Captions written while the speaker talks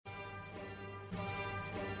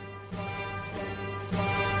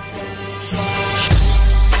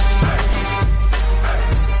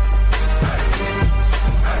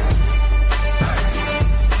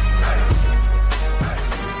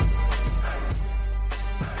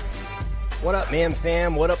What up, man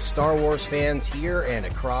fam? What up, Star Wars fans here and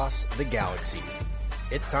across the galaxy?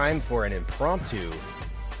 It's time for an impromptu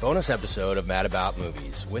bonus episode of Mad About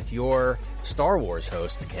Movies with your Star Wars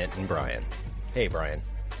hosts, Kent and Brian. Hey, Brian.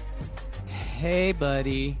 Hey,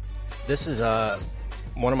 buddy. This is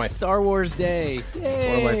one of my Star Wars Day. It's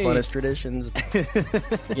one of my funnest traditions.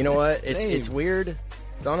 You know what? It's weird.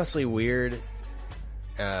 It's honestly weird.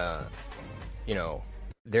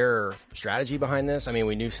 Their strategy behind this. I mean,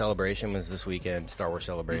 we knew Celebration was this weekend, Star Wars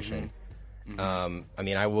Celebration.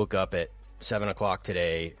 Mm-hmm. I woke up at 7 o'clock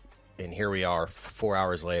today, and here we are 4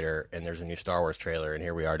 hours later, and there's a new Star Wars trailer, and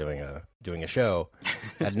here we are doing a show.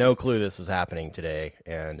 Had no clue this was happening today,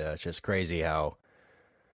 and it's just crazy how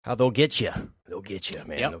they'll get you. They'll get you,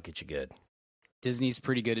 man. Yep. They'll get you good. Disney's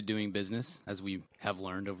pretty good at doing business, as we have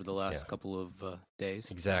learned over the last couple of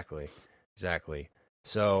days. Exactly.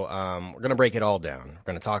 So we're going to break it all down.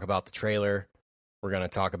 We're going to talk about the trailer. We're going to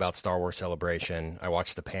talk about Star Wars Celebration. I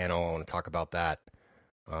watched the panel. I want to talk about that.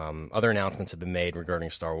 Other announcements have been made regarding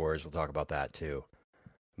Star Wars. We'll talk about that too.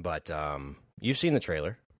 But you've seen the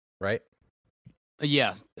trailer, right?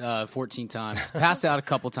 Yeah, 14 times. Passed out a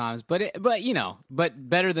couple times, but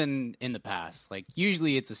better than in the past. Like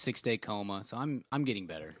usually it's a 6-day coma, so I'm getting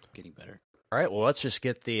better. All right, well let's just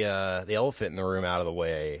get the elephant in the room out of the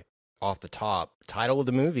way. Off the top, title of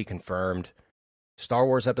the movie confirmed: Star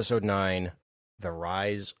Wars Episode 9, The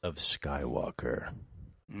Rise of Skywalker.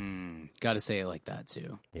 Got to say it like that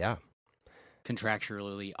too. Yeah.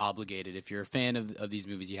 Contractually obligated. If you're a fan of these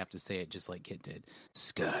movies, you have to say it just like Kit did.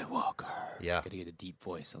 Skywalker. Yeah. Got to get a deep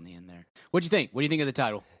voice on the end there. What'd you think? What do you think of the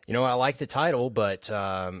title? You know, I like the title, but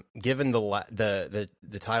given the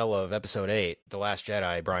title of Episode 8, The Last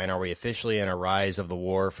Jedi, Brian, are we officially in a rise of the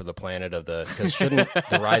war for the planet of the... Because shouldn't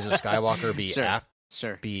The Rise of Skywalker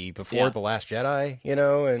be before The Last Jedi,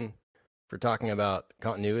 and if we're talking about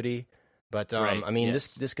continuity? But, right. I mean,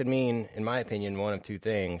 this could mean, in my opinion, one of two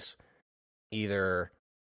things. Either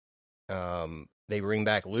they bring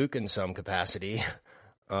back Luke in some capacity,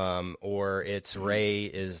 or it's Rey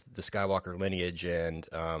is the Skywalker lineage, and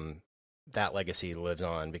that legacy lives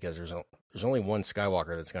on because there's only one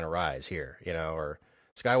Skywalker that's going to rise here, or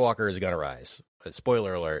Skywalker is going to rise.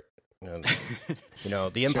 Spoiler alert,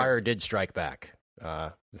 the Empire did strike back.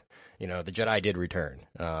 The Jedi did return.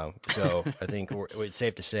 So I think it's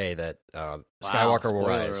safe to say that Skywalker will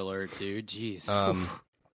rise. Spoiler alert, dude. Jeez.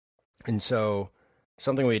 And so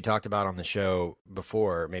something we had talked about on the show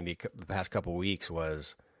before, maybe the past couple weeks,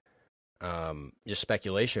 was just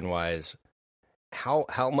speculation-wise,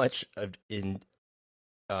 how much in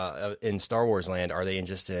Star Wars land are they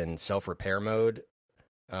in self-repair mode,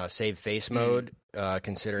 save face mode,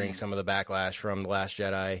 considering some of the backlash from The Last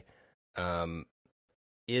Jedi?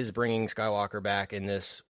 Is bringing Skywalker back in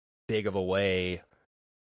this big of a way,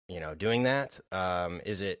 doing that?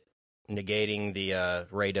 Is it negating the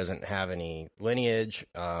Rey doesn't have any lineage?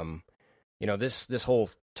 This whole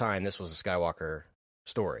time, this was a Skywalker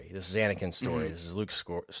story. This is Anakin's story. This is Luke's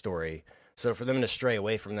story. So for them to stray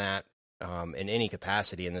away from that in any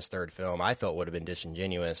capacity in this third film, I felt would have been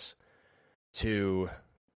disingenuous to,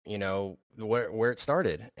 where it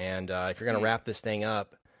started. And if you're going to wrap this thing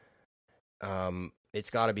up, it's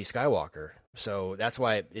got to be Skywalker. So that's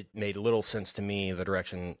why it made little sense to me, the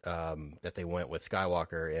direction that they went with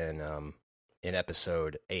Skywalker in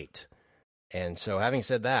Episode 8. And so having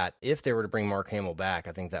said that, if they were to bring Mark Hamill back,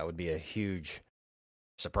 I think that would be a huge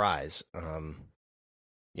surprise. I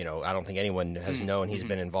don't think anyone has known he's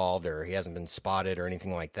been involved or he hasn't been spotted or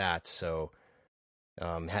anything like that. So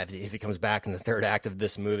if he comes back in the third act of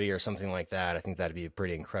this movie or something like that, I think that'd be a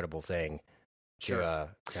pretty incredible thing to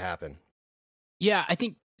happen. Yeah, I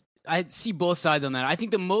think I see both sides on that. I think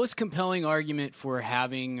the most compelling argument for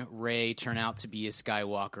having Rey turn out to be a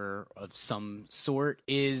Skywalker of some sort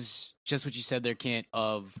is just what you said there, Kent,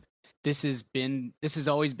 of this has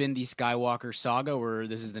always been the Skywalker saga, or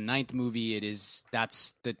this is the 9th movie.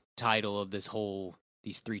 That's the title of these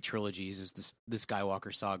 3 trilogies is the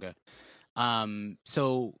Skywalker saga.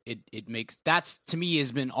 So it makes, that's to me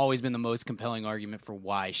always been the most compelling argument for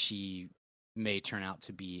why she may turn out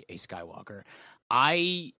to be a Skywalker.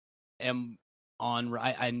 I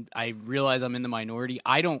realize I'm in the minority.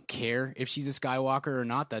 I don't care if she's a Skywalker or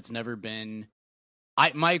not. That's never been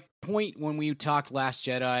my point when we talked Last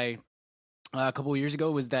Jedi a couple of years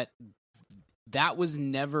ago was that was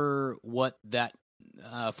never what that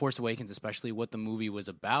Force Awakens, especially what the movie was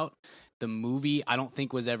about. The movie, I don't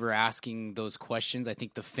think, was ever asking those questions. I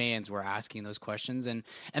think the fans were asking those questions, and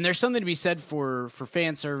there's something to be said for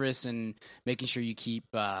fan service and making sure you keep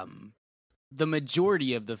the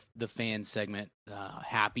majority of the fan segment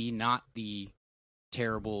happy, not the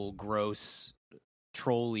terrible, gross,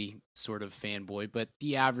 trolly sort of fanboy, but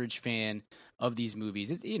the average fan of these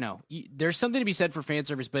movies. There's something to be said for fan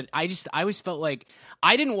service, but I always felt like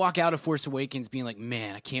I didn't walk out of Force Awakens being like,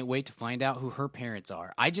 man, I can't wait to find out who her parents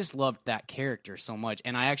are. I just loved that character so much,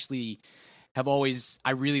 and I actually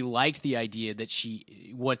I really liked the idea that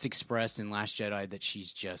what's expressed in Last Jedi, that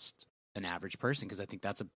she's just an average person, because I think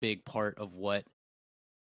that's a big part of what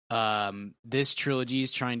this trilogy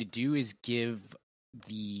is trying to do, is give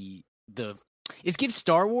give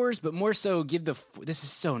Star Wars, but more so give this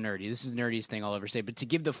is so nerdy. This is the nerdiest thing I'll ever say, but to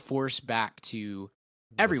give the Force back to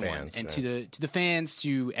everyone, to the fans,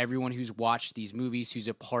 to everyone who's watched these movies, who's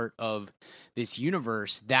a part of this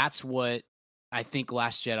universe. That's what I think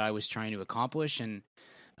Last Jedi was trying to accomplish, and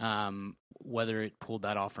whether it pulled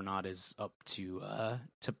that off or not is up to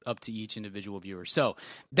each individual viewer. So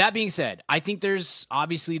that being said, I think there's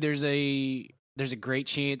a great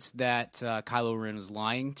chance that Kylo Ren was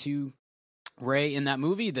lying to Rey in that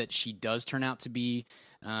movie, that she does turn out to be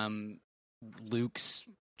Luke's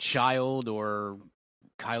child or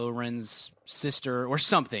Kylo Ren's sister or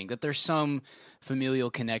something, that there's some familial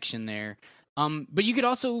connection there. But you could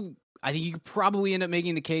also, I think you could probably end up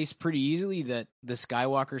making the case pretty easily that the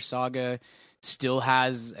Skywalker saga still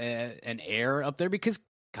has an heir up there, because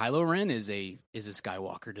Kylo Ren is a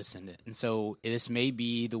Skywalker descendant, and so this may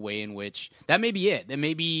be the way in which that may be it. That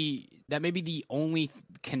may be the only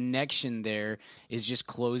connection there, is just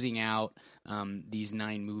closing out these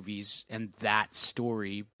 9 movies and that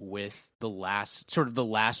story with the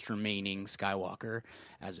last remaining Skywalker,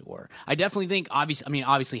 as it were. I definitely think,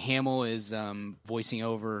 obviously Hamill is voicing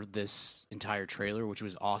over this entire trailer, which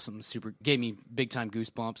was awesome. Gave me big time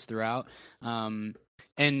goosebumps throughout.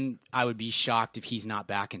 And I would be shocked if he's not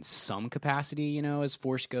back in some capacity, as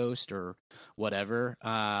Force Ghost or whatever.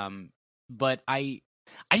 But I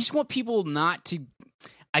just want people not to.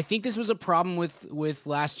 I think this was a problem with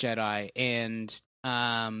Last Jedi, and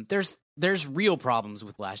there's real problems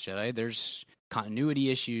with Last Jedi. There's continuity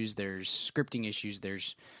issues. There's scripting issues.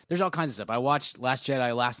 There's all kinds of stuff. I watched Last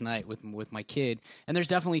Jedi last night with my kid, and there's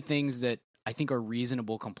definitely things that I think are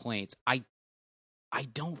reasonable complaints. I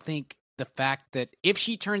don't think the fact that if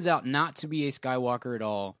she turns out not to be a Skywalker at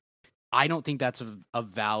all, I don't think that's a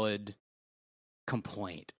valid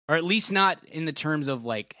complaint, or at least not in the terms of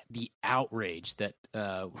like the outrage that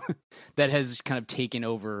that has kind of taken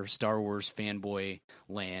over Star Wars fanboy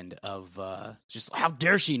land of just how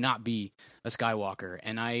dare she not be a Skywalker.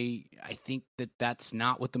 And I think that that's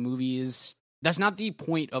not what the movie is. That's not the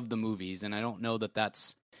point of the movies, and I don't know that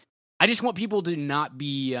that's. I just want people to not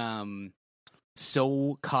be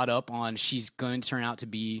so caught up on she's going to turn out to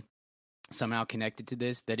be somehow connected to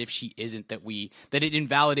this, that if she isn't, that it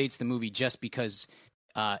invalidates the movie just because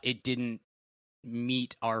it didn't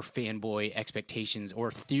meet our fanboy expectations or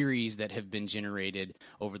theories that have been generated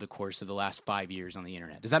over the course of the last 5 years on the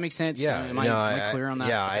internet. Does that make sense? Yeah. Am I clear on that?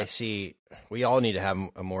 Yeah, I see. We all need to have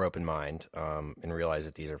a more open mind and realize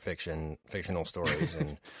that these are fictional stories,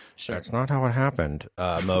 and Sure. that's not how it happened.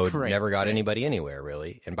 Mode Right, never got anybody anywhere,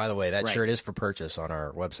 really. And by the way, that Right. shirt is for purchase on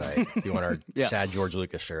our website. If you want our Yeah. sad George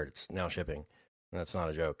Lucas shirt, it's now shipping. And that's not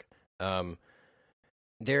a joke.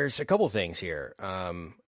 There's a couple things here.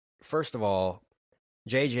 First of all,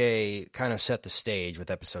 JJ kind of set the stage with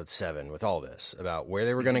episode 7 with all this about where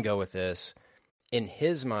they were going to go with this. In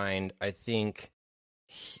his mind, I think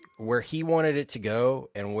where he wanted it to go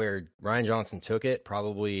and where Rian Johnson took it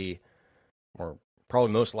probably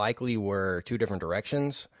most likely were two different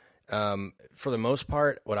directions. For the most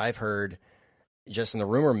part, what I've heard just in the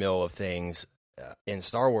rumor mill of things in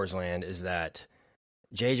Star Wars land is that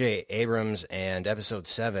J.J. Abrams and episode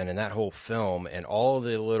 7 and that whole film and all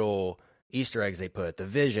the little Easter eggs they put, the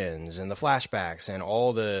visions and the flashbacks and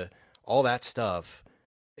all that stuff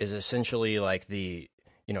is essentially like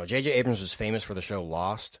J.J. Abrams was famous for the show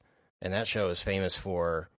Lost, and that show is famous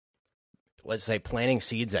for, let's say, planting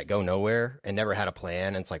seeds that go nowhere and never had a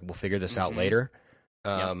plan. And it's like, we'll figure this out later.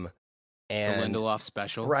 And The Lindelof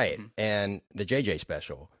special. right. Mhm. And the JJ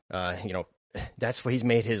special, that's what he's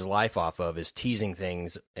made his life off of, is teasing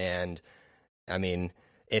things. And I mean,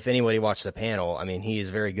 if anybody watched the panel, I mean, he is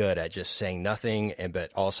very good at just saying nothing,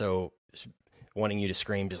 but also wanting you to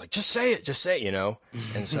scream, just say it,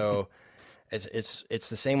 And so it's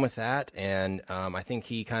the same with that. And I think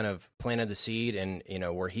he kind of planted the seed, and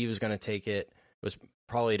where he was going to take it was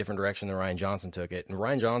probably a different direction than Rian Johnson took it. And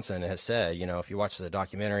Rian Johnson has said, if you watch the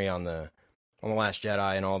documentary on the Last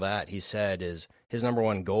Jedi and all that, he said his number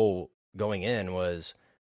one goal going in was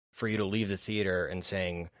for you to leave the theater and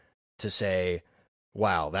say,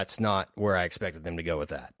 wow, that's not where I expected them to go with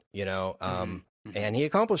that, And he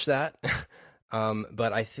accomplished that.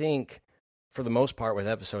 But I think for the most part with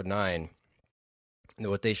episode 9,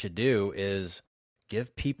 what they should do is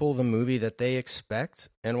give people the movie that they expect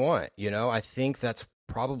and want. I think that's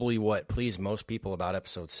probably what pleased most people about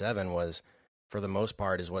episode 7 was, for the most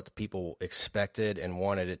part, is what the people expected and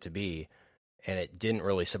wanted it to be. And it didn't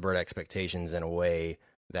really subvert expectations in a way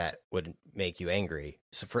that would make you angry.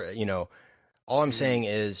 So all I'm saying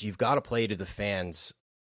is you've got to play to the fans,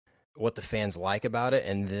 what the fans like about it,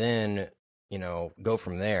 and then, go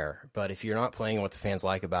from there. But if you're not playing what the fans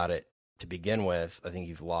like about it to begin with, I think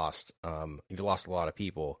you've lost a lot of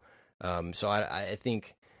people. So I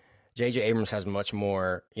think J.J. Abrams has much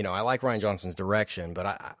more, I like Rian Johnson's direction, but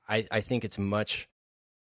I think it's much,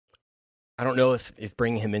 I don't know if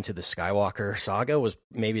bringing him into the Skywalker saga was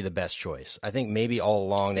maybe the best choice. I think maybe all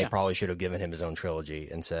along they probably should have given him his own trilogy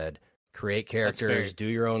and said, create characters, do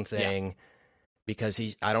your own thing, because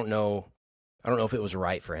I don't know if it was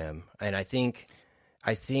right for him. And I think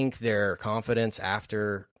their confidence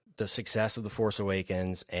after the success of The Force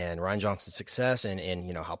Awakens and Rian Johnson's success and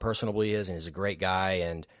how personable he is, and he's a great guy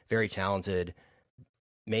and very talented,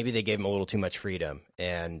 maybe they gave him a little too much freedom,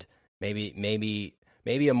 and maybe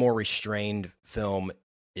a more restrained film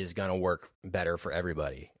is going to work better for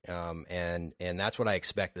everybody. And that's what I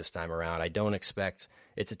expect this time around. I don't expect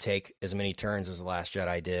it to take as many turns as The Last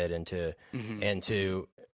Jedi did, and to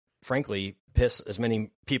frankly piss as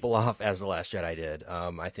many people off as The Last Jedi did.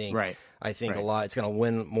 I think a lot, it's going to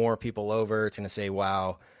win more people over. It's going to say,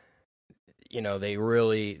 wow, they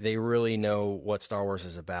really know what Star Wars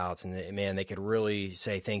is about, and they could really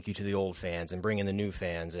say thank you to the old fans and bring in the new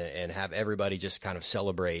fans and have everybody just kind of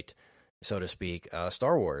celebrate, so to speak,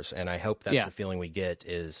 Star Wars. And I hope that's the feeling we get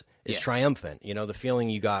is triumphant. The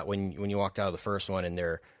feeling you got when you walked out of the first one and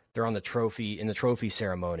they're on the trophy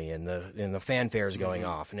ceremony and the fanfare is going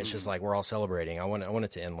off, and it's just like we're all celebrating. I want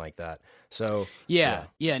it to end like that. So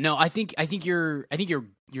no, I think you're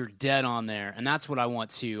dead on there, and that's what I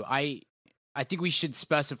want to. I think we should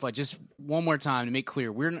specify just one more time to make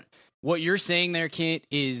clear what you're saying there, Kent,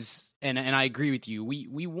 is, and I agree with you.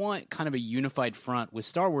 We want kind of a unified front with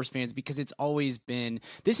Star Wars fans because this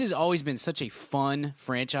has always been such a fun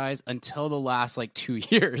franchise until the last 2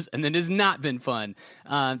 years, and then it's not been fun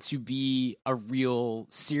to be a real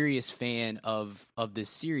serious fan of this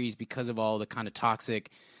series because of all the kind of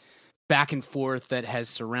toxic back and forth that has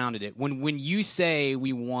surrounded it. When you say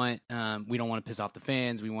we don't want to piss off the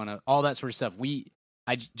fans, we want to all that sort of stuff.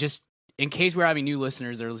 In case we're having new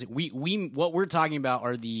listeners, what we're talking about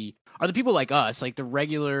are the people like us, like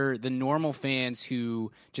the normal fans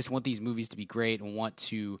who just want these movies to be great and want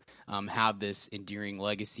to have this enduring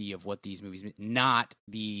legacy of what these movies mean, not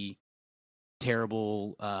the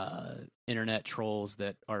terrible internet trolls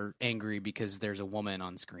that are angry because there's a woman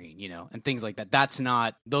on screen, and things like that. That's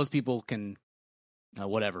not, those people can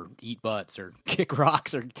eat butts or kick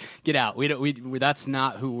rocks or get out. That's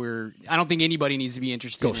not who I don't think anybody needs to be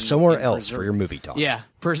interested. Go somewhere else for your movie talk. Yeah,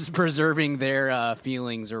 preserving their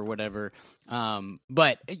feelings or whatever.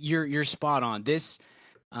 But you're spot on. This,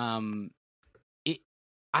 I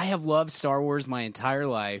have loved Star Wars my entire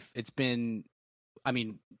life. It's been,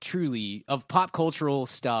 truly, of pop cultural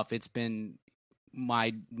stuff, it's been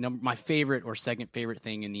my favorite or second favorite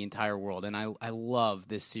thing in the entire world, and I love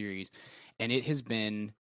this series. And it has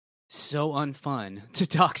been so unfun to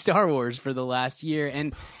talk Star Wars for the last year,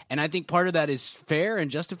 and I think part of that is fair and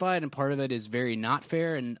justified, and part of it is very not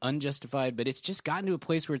fair and unjustified. But it's just gotten to a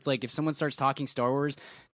place where it's like if someone starts talking Star Wars,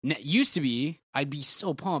 used to be I'd be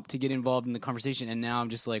so pumped to get involved in the conversation, and now I'm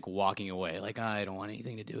just walking away, I don't want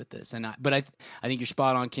anything to do with this. But I think you're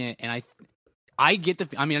spot on, Kent, and I get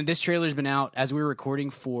this trailer's been out as we were recording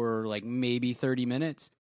for maybe 30 minutes.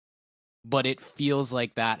 But it feels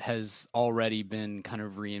like that has already been kind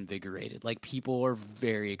of reinvigorated. People are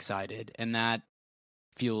very excited, and that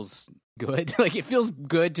feels good. It feels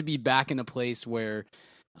good to be back in a place where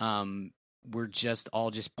we're just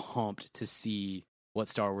all pumped to see what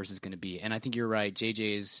Star Wars is going to be. And I think you're right.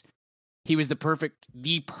 JJ he was the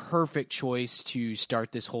perfect choice to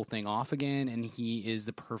start this whole thing off again, and he is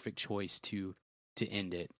the perfect choice to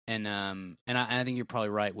end it. And I think you're probably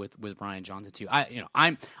right with Rian Johnson too.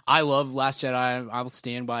 I love Last Jedi. I will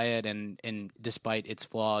stand by it, and despite its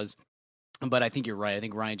flaws. But I think you're right. I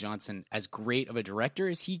think Rian Johnson, as great of a director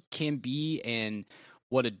as he can be, and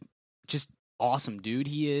what a just awesome dude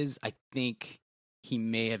he is, I think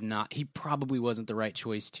he probably wasn't the right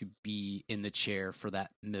choice to be in the chair for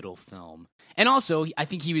that middle film. And also, I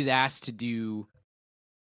think he was asked to do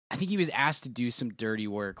some dirty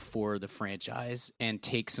work for the franchise and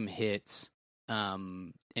take some hits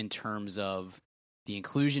in terms of the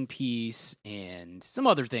inclusion piece and some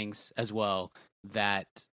other things as well that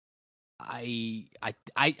I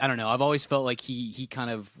don't know. I've always felt like he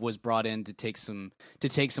kind of was brought in to take some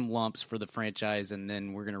lumps for the franchise, and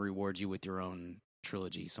then we're going to reward you with your own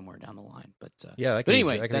trilogy somewhere down the line. But yeah, that but could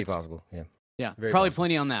anyway, that could be possible. Yeah, yeah, Very probably possible.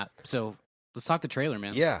 plenty on that. So let's talk the trailer,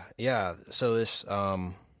 man. Yeah. So this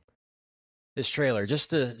trailer,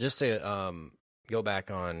 just to go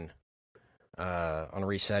back on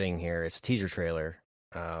resetting here. It's a teaser trailer.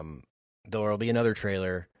 There will be another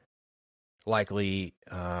trailer, likely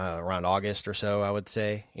around August or so, I would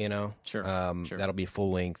say. Sure. That'll be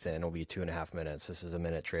full length and it'll be 2.5 minutes. This is a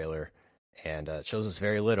minute trailer, and it shows us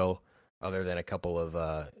very little other than a couple of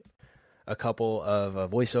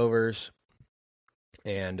voiceovers,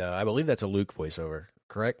 and I believe that's a Luke voiceover,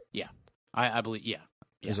 correct? Yeah, I believe. Yeah,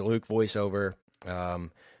 There's a Luke voiceover.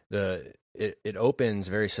 It opens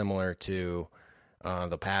very similar to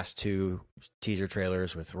the past two teaser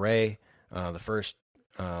trailers with Rey. The first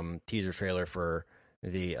teaser trailer for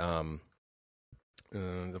the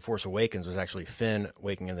Force Awakens was actually Finn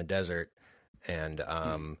waking in the desert and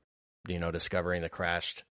discovering the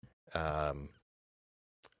crashed TIE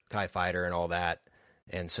fighter and all that.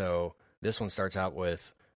 And so this one starts out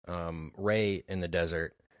with Rey in the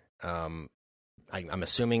desert. I'm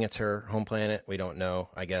assuming it's her home planet. We don't know,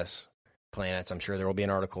 I guess, planets. I'm sure there will be an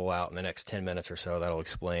article out in the next 10 minutes or so that'll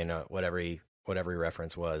explain what every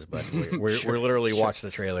reference was. But we're literally watch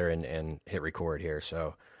the trailer and hit record here.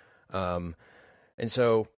 So, and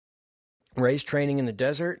so Rey's training in the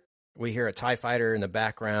desert. We hear a TIE fighter in the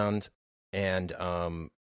background, and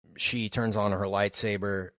she turns on her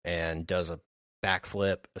lightsaber and does a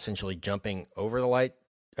backflip, essentially jumping over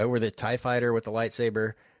the TIE fighter with the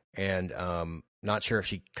lightsaber. And not sure if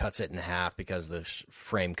she cuts it in half because the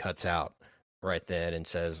frame cuts out right then and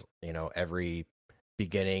says, every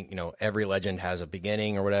beginning, every legend has a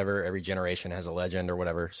beginning or whatever. Every generation has a legend or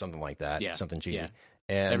whatever, something like that. Yeah. Something cheesy. Yeah.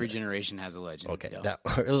 And every generation has a legend. Okay, Yeah. that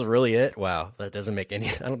was really it. Wow, that doesn't make any.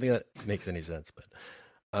 I don't think that makes any sense. But,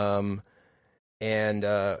 and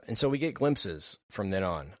so we get glimpses from then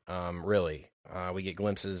on. Really, we get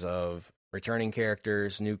glimpses of returning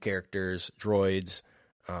characters, new characters, droids,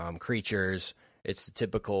 creatures. It's the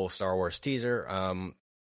typical Star Wars teaser.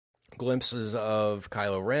 Glimpses of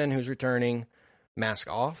Kylo Ren, who's returning, mask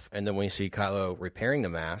off, and then we see Kylo repairing the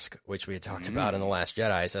mask, which we had talked about in The Last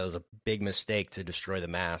Jedi. So it was a big mistake to destroy the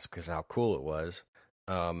mask because of how cool it was.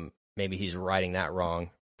 Maybe he's writing that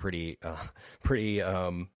wrong pretty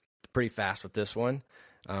fast with this one,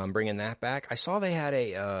 bringing that back. I saw they had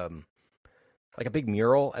a big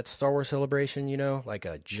mural at Star Wars Celebration, like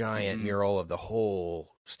a giant mural of the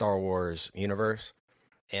whole Star Wars universe.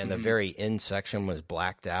 And the very end section was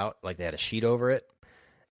blacked out, like they had a sheet over it.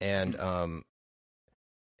 And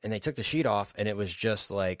they took the sheet off, and it was just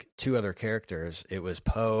like two other characters. It was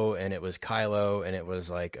Poe, and it was Kylo, and it was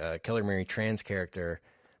like a Kelly Marie Tran's character.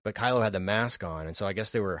 But Kylo had the mask on, and so I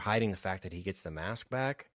guess they were hiding the fact that he gets the mask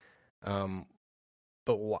back. But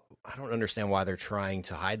I don't understand why they're trying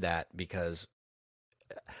to hide that, because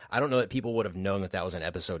I don't know that people would have known that was an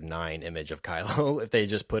Episode 9 image of Kylo if they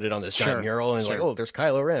just put it on this giant mural and like, oh, there's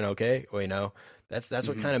Kylo Ren, okay? Well, that's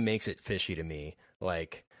what kind of makes it fishy to me.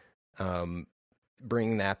 Like,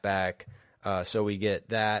 bringing that back. So we get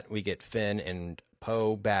that. We get Finn and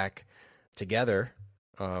Poe back together.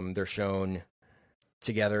 They're shown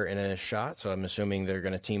together in a shot, so I'm assuming they're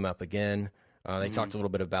going to team up again. They talked a little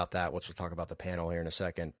bit about that, which we'll talk about the panel here in a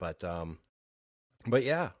second. But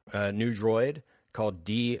yeah, a new droid called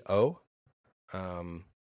D-O.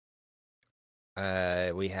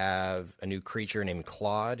 We have a new creature named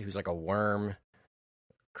Claude, who's like a worm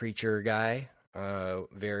creature guy.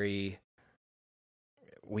 Very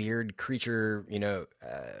weird creature, I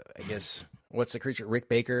guess, what's the creature? Rick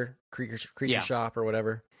Baker, creature shop or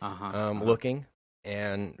whatever, looking,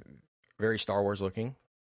 and very Star Wars looking.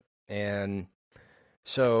 And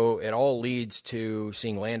so it all leads to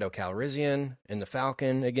seeing Lando Calrissian in the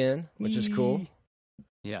Falcon again, which is cool.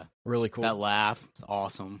 Yeah. Really cool. That laugh is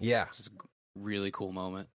awesome. Yeah. Just a really cool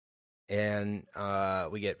moment. And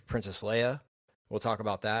we get Princess Leia. We'll talk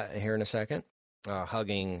about that here in a second.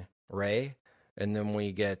 Hugging Rey. And then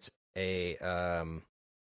we get everything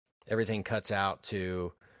cuts out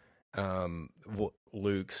to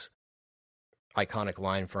Luke's iconic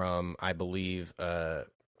line from, I believe,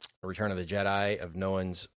 Return of the Jedi of no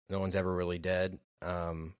one's ever really dead.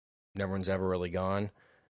 No one's ever really gone.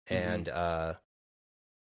 And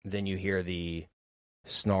then you hear the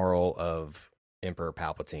snarl of Emperor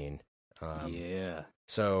Palpatine. Yeah.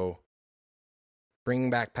 So bringing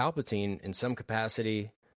back Palpatine in some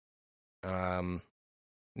capacity,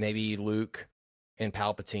 maybe Luke and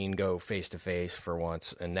Palpatine go face to face for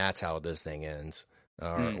once, and that's how this thing ends.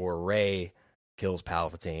 Hmm. Or Rey kills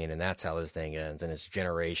Palpatine, and that's how this thing ends. And it's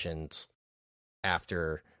generations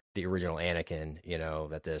after the original Anakin,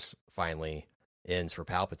 that this finally ends for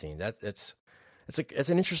Palpatine. It's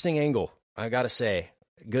an interesting angle. I gotta say,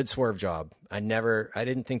 good swerve job. I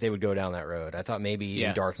didn't think they would go down that road. I thought maybe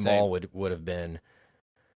Darth Maul would have been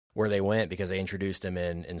where they went because they introduced him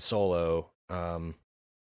in Solo. I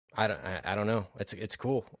don't know. It's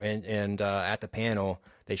cool. And at the panel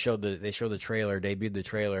they showed the trailer, debuted the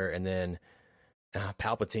trailer, and then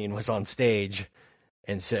Palpatine was on stage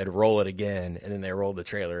and said, "Roll it again," and then they rolled the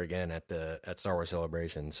trailer again at Star Wars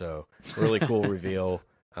Celebration. So really cool reveal.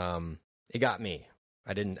 It got me.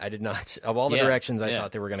 I did not, of all the directions I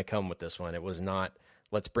thought they were going to come with this one, it was not,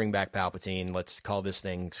 let's bring back Palpatine, let's call this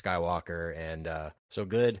thing Skywalker, and so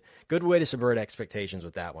good way to subvert expectations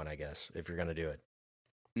with that one, I guess, if you're going to do it.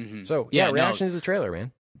 Mm-hmm. So reaction to the trailer,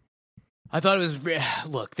 man. I thought it was,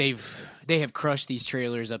 look, they have crushed these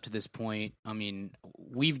trailers up to this point. I mean,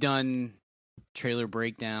 we've done trailer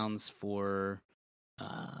breakdowns for,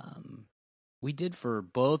 we did for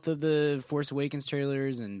both of the Force Awakens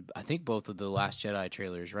trailers and I think both of the Last Jedi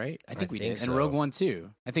trailers, right? I think we did. So. And Rogue One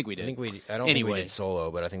too. I think we did. I don't think we did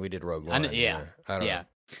Solo, but I think we did Rogue One. I don't know.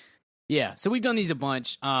 Yeah. So we've done these a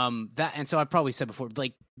bunch. And so I probably said before,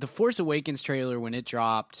 like the Force Awakens trailer when it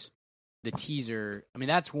dropped, the teaser. I mean,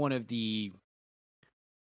 that's one of the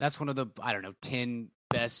I don't know 10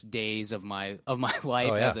 best days of my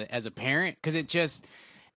life as a parent, because it just.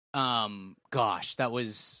 Gosh, that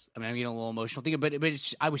was, I mean, I'm getting a little emotional thinking, but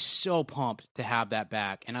I was so pumped to have that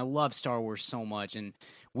back, and I love Star Wars so much, and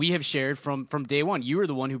we have shared from day one. You were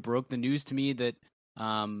the one who broke the news to me that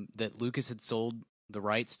Lucas had sold the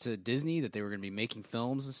rights to Disney, that they were going to be making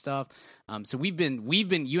films and stuff. So we've been,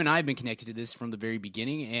 you and I have been connected to this from the very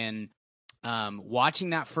beginning, and watching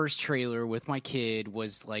that first trailer with my kid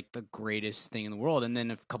was like the greatest thing in the world. And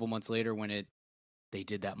then a couple months later, when they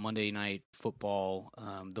did that Monday Night Football,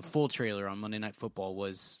 the full trailer on Monday Night Football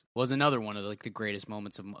was another one of the greatest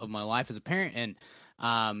moments of my life as a parent.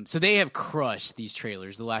 And so they have crushed these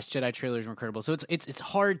trailers. The Last Jedi trailers were incredible. So it's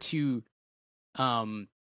hard to,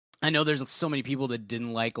 I know there's so many people that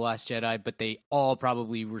didn't like Last Jedi, but they all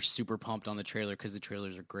probably were super pumped on the trailer because the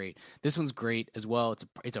trailers are great. This one's great as well.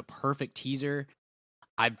 It's a perfect teaser.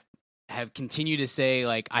 Have continued to say,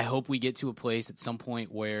 like, I hope we get to a place at some point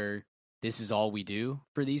where this is all we do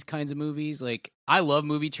for these kinds of movies. Like, I love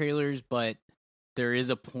movie trailers, but there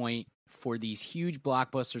is a point for these huge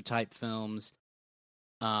blockbuster type films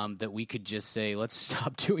that we could just say, let's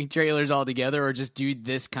stop doing trailers altogether, or just do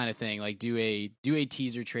this kind of thing. Like, do a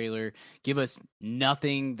teaser trailer, give us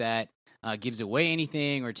nothing that gives away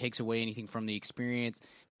anything or takes away anything from the experience.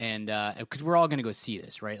 And because we're all going to go see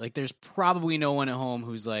this, right? Like, there's probably no one at home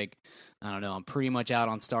who's like, I don't know, I'm pretty much out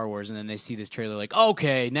on Star Wars, and then they see this trailer like,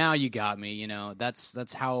 okay, now you got me.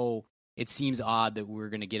 That's how it seems odd that we're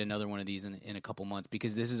going to get another one of these in a couple months,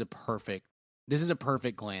 because this is a perfect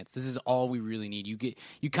glance. This is all we really need.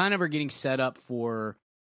 You kind of are getting set up for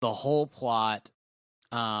the whole plot.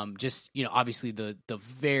 Just, obviously the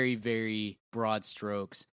very, very broad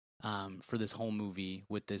strokes for this whole movie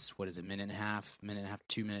with this, what is it, minute and a half,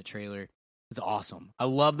 2-minute trailer. It's awesome. I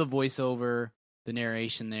love the voiceover. The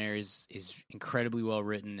narration there is incredibly well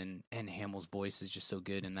written, and Hamill's voice is just so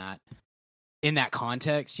good in that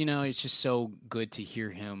context. It's just so good to hear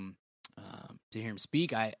him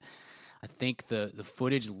speak. I think the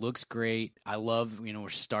footage looks great. I love, we're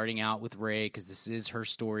starting out with Rey because this is her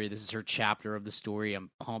story. This is her chapter of the story. I'm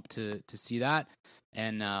pumped to see that.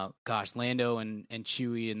 And gosh, Lando and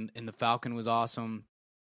Chewie and the Falcon was awesome.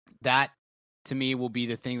 That, to me, will be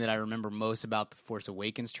the thing that I remember most about the Force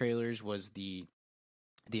Awakens trailers, was the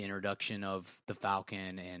introduction of the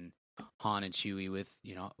Falcon and Han and Chewie with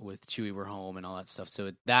Chewie we're home and all that stuff.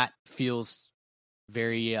 So that feels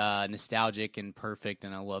very nostalgic and perfect,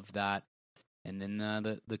 and I love that. And then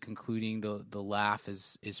the concluding, the laugh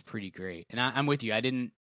is pretty great. And I'm with you.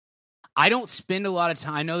 I don't spend a lot of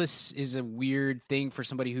time. I know this is a weird thing for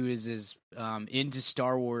somebody who is as into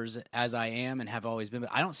Star Wars as I am and have always been,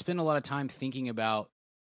 but I don't spend a lot of time thinking about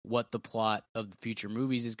what the plot of the future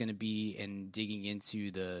movies is going to be and digging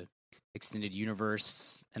into the extended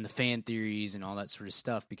universe and the fan theories and all that sort of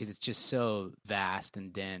stuff, because it's just so vast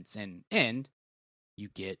and dense, and you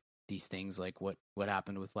get these things like what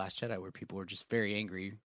happened with Last Jedi, where people were just very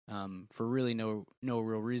angry for really no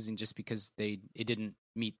real reason, just because it didn't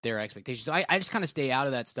meet their expectations. So I just kind of stay out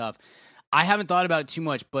of that stuff. I haven't thought about it too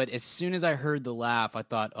much, but as soon as I heard the laugh, I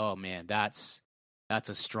thought, oh man, that's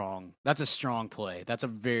a strong play. That's a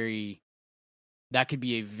very that could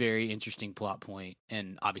be a very interesting plot point,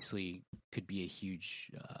 and obviously could be a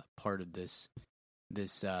huge part of this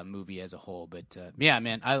movie as a whole. But yeah,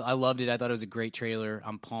 man, I loved it. I thought it was a great trailer.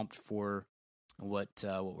 I'm pumped for what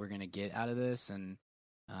we're gonna get out of this, and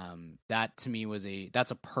that to me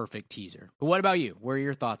that's a perfect teaser. But what about you? What are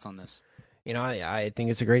your thoughts on this? You know, I think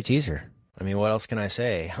it's a great teaser. I mean, what else can I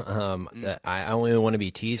say? I only want to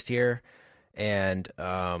be teased here, and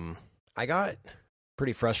I got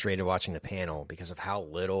pretty frustrated watching the panel because of how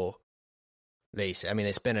little they say. I mean,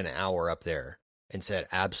 they spent an hour up there and said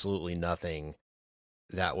absolutely nothing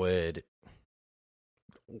that would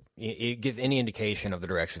give any indication of the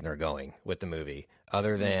direction they're going with the movie,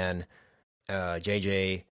 other than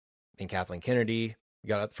JJ and Kathleen Kennedy.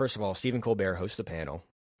 First of all, Stephen Colbert hosts the panel.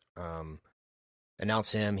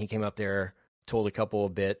 Announced him. He came up there, told a couple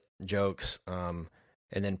of bit jokes, and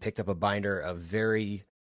then picked up a binder of very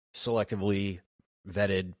selectively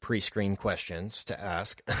vetted pre-screened questions to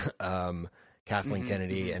ask Kathleen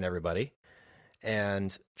Kennedy and everybody,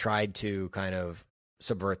 and tried to kind of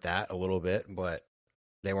subvert that a little bit, but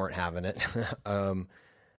they weren't having it.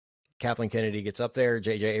 Kathleen Kennedy gets up there,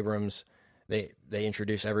 J.J. Abrams, they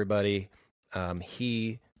introduce everybody.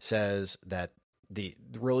 He says that the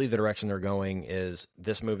direction they're going is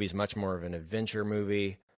this movie's much more of an adventure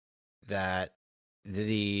movie, that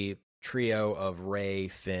the trio of Rey,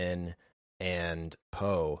 Finn, and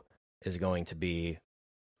Poe is going to be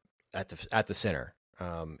at the center.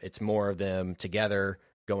 It's more of them together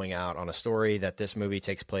going out on a story, that this movie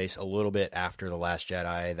takes place a little bit after The Last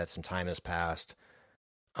Jedi, that some time has passed,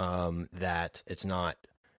 that it's not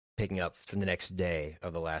picking up from the next day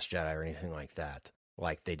of The Last Jedi or anything like that,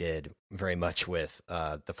 like they did very much with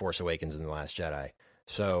The Force Awakens and The Last Jedi.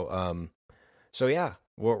 So yeah,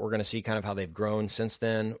 we're going to see kind of how they've grown since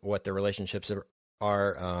then, what their relationships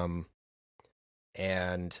are,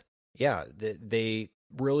 and yeah, they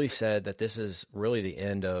really said that this is really the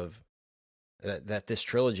end of that this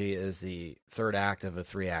trilogy is the third act of a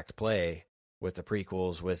 3-act play, with the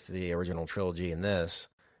prequels, with the original trilogy and this,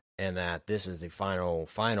 and that this is the final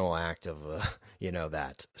act of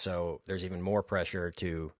that. So there's even more pressure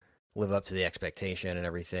to live up to the expectation and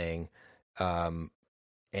everything.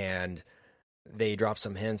 And they dropped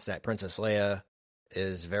some hints that Princess Leia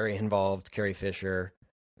is very involved, Carrie Fisher.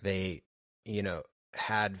 They,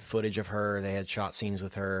 had footage of her. They had shot scenes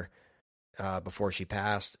with her before she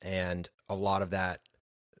passed, and a lot of that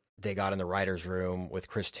they got in the writer's room with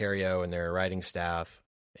Chris Terrio and their writing staff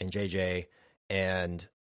and JJ, and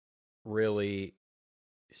really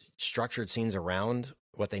structured scenes around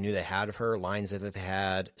what they knew they had of her, lines that they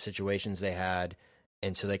had, situations they had,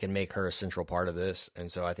 and so they can make her a central part of this.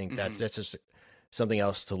 And so I think that's just something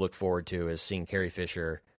else to look forward to, is seeing Carrie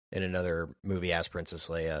Fisher in another movie as Princess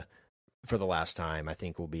Leia for the last time. I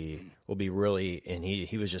think will be really, and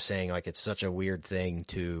he was just saying, like, it's such a weird thing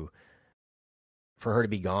for her to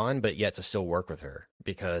be gone, but yet to still work with her,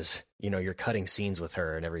 because you're cutting scenes with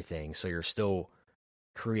her and everything, so you're still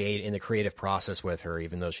in the creative process with her,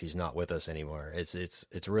 even though she's not with us anymore. It's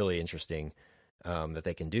really interesting that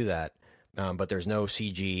they can do that, but there's no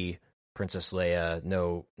CG Princess Leia,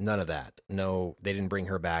 none of that. No, they didn't bring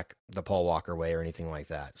her back the Paul Walker way or anything like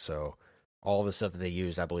that. So all the stuff that they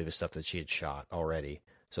used, I believe, is stuff that she had shot already.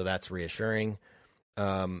 So that's reassuring.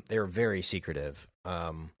 They were very secretive,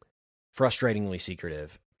 frustratingly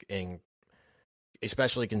secretive, and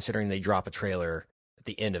especially considering they drop a trailer at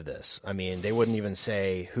the end of this. I mean, they wouldn't even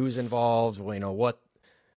say who's involved, what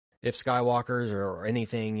if Skywalkers or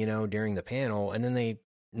anything, during the panel, and then they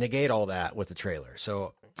negate all that with the trailer.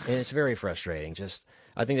 So, and it's very frustrating. Just,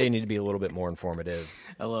 I think they need to be a little bit more informative.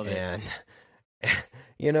 I love it. And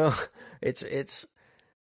it's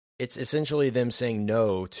essentially them saying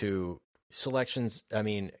no to questions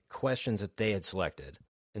that they had selected,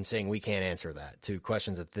 and saying we can't answer that, to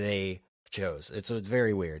questions that they chose. It's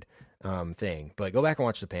very weird thing. But go back and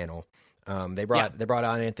watch the panel. They brought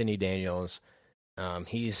out Anthony Daniels.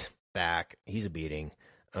 He's back. He's a beating.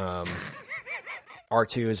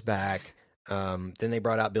 R2 is back. Then they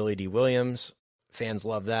brought out Billy D. Williams. Fans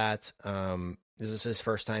love that. This is his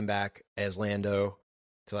first time back as Lando,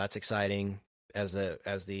 so that's exciting. As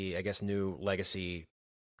the I guess new legacy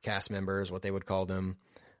cast members, what they would call them.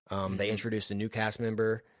 They introduced a new cast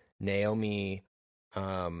member, Naomi.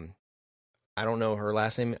 I don't know her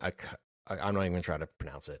last name. I'm not even gonna try to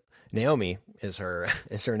pronounce it. Naomi is her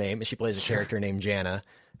name. She plays a character named Jannah,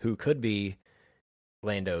 who could be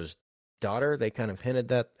Lando's daughter. They kind of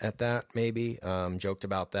hinted at that, maybe joked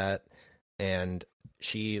about that, and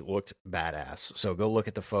she looked badass. So go look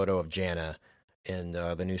at the photo of Jannah in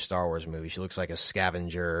the new Star Wars movie. She looks like a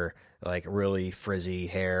scavenger, like really frizzy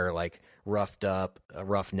hair, like roughed up, a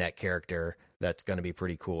roughneck character. That's going to be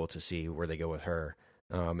pretty cool to see where they go with her.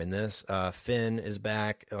 In this, Finn is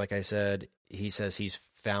back. Like I said, he says he's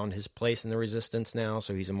found his place in the Resistance now,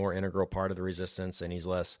 so he's a more integral part of the Resistance, and he's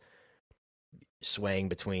less swaying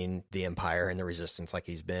between the Empire and the Resistance like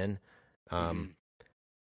he's been. Kylo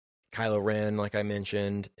Ren, like I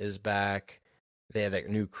mentioned, is back. They have that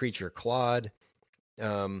new creature, Claude.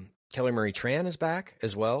 Kelly Marie Tran is back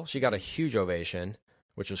as well. She got a huge ovation,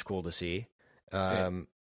 which was cool to see. And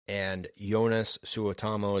Jonas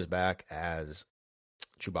Suotamo is back as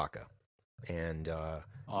Chewbacca. And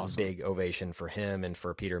awesome. Big ovation for him and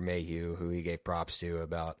for Peter Mayhew, who he gave props to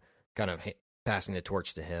about kind of passing the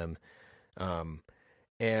torch to him.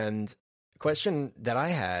 And question that I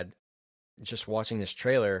had just watching this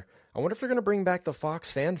trailer, I wonder if they're going to bring back the Fox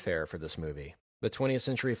fanfare for this movie. The 20th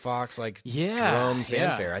Century Fox, drum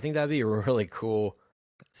fanfare. I think that'd be a really cool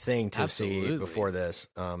thing to see before this.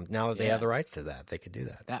 Now that they have the rights to that, they could do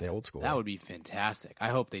that. The old school. That would be fantastic. I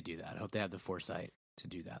hope they do that. I hope they have the foresight to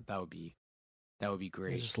do that. That would be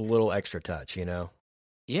great. Just a little extra touch, you know?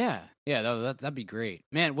 Yeah. That'd be great,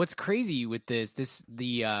 man. What's crazy with this?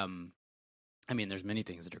 I mean, there's many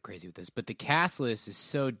things that are crazy with this, but the cast list is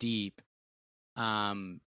so deep.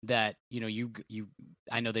 That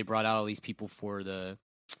I know they brought out all these people for the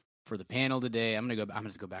panel today. I'm gonna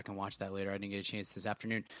go back and watch that later. I didn't get a chance this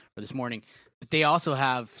afternoon or this morning, but they also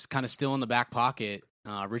have kind of still in the back pocket.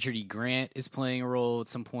 Richard E. Grant is playing a role at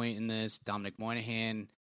some point in this. Dominic Monaghan,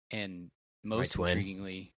 and most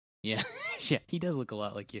intriguingly, yeah, he does look a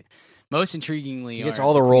lot like you. Most intriguingly, he gets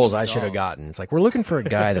all the roles I should have gotten. It's like, we're looking for a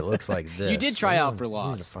guy that looks like this. You did try out for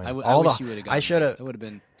Lost. I wish you would have. I should have. It would have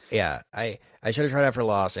been. Yeah, I should have tried out for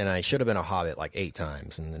Lost, and I should have been a Hobbit like 8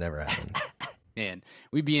 times, and it never happened. Man,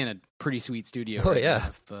 we'd be in a pretty sweet studio. Oh yeah,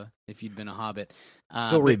 if you'd been a Hobbit.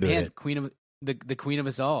 Still reboot it. Queen of the Queen of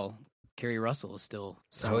us all, Kerry Russell is still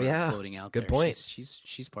floating out there. Good point.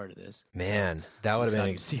 She's part of this. Man, that would have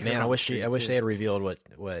been. Man, I wish they had revealed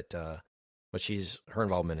what her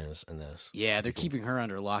involvement is in this. Yeah, they're keeping her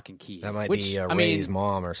under lock and key. That might be Rey's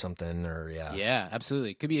mom or something, or Yeah,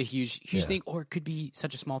 absolutely. It could be a huge thing, or it could be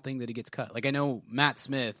such a small thing that it gets cut. Like I know Matt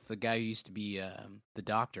Smith, the guy who used to be the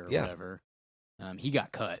Doctor or whatever, he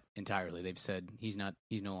got cut entirely. They've said he's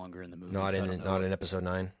no longer in the movie. Not in episode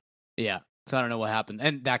 9. Yeah, so I don't know what happened,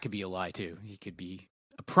 and that could be a lie too. He could be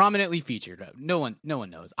prominently featured. No one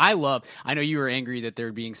knows. I know you were angry that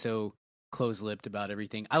they're being so close-lipped about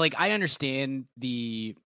everything. I understand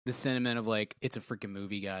the sentiment of like it's a freaking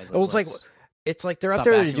movie, guys. It's like they're up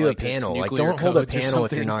there to do a panel. Like, don't hold a panel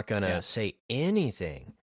if you're not gonna say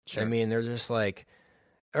anything. Sure. I mean, they're just like,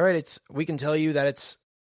 all right, we can tell you that it's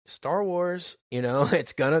Star Wars. You know,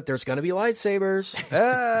 there's gonna be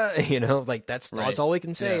lightsabers. You know, like that's all we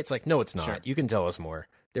can say. Yeah. It's like, no, it's not. Sure. You can tell us more.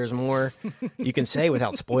 There's more you can say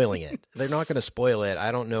without spoiling it. They're not going to spoil it.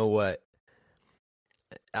 I don't know what.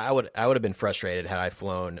 I would have been frustrated had I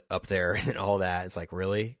flown up there and all that. It's like,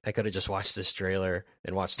 really? I could have just watched this trailer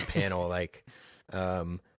and watched the panel. Like,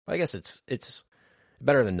 I guess it's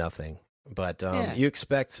better than nothing. But you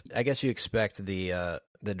expect the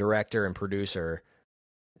director and producer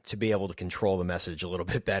to be able to control the message a little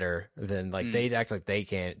bit better than they act like they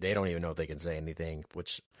can't. They don't even know if they can say anything.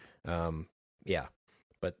 Which, yeah.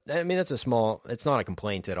 But I mean, it's not a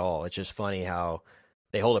complaint at all. It's just funny how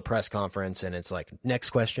they hold a press conference and it's like, next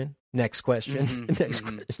question, next question.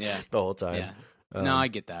 Yeah. The whole time. Yeah. No, I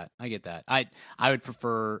get that. I would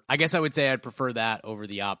prefer, I guess I would say I'd prefer that over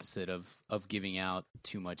the opposite of giving out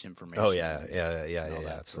too much information. Oh yeah.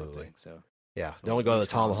 Absolutely. Sort of thing. So yeah. Don't go the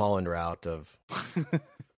Tom Holland route of,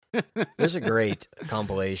 there's a great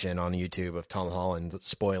compilation on YouTube of Tom Holland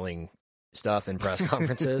spoiling stuff in press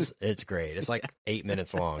conferences. It's great. It's like 8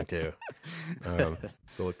 minutes long too. Go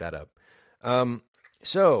look that up.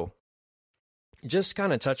 So, just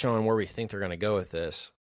kind of touch on where we think they're going to go with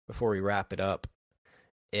this before we wrap it up.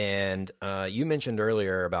 And you mentioned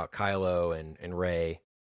earlier about Kylo and Rey.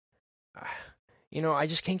 You know, I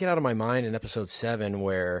just can't get out of my mind in episode 7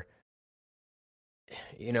 where,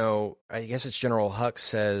 you know, I guess it's General Hux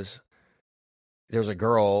says there's a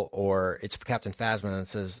girl, or it's Captain Phasma that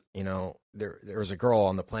says, you know, there was a girl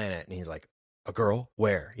on the planet, and he's like, a girl?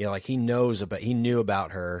 Where? You know, like he knew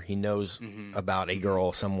about her. He knows about a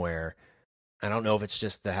girl somewhere. I don't know if it's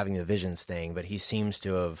just having the visions thing, but he seems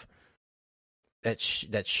to have that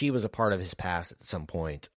she was a part of his past at some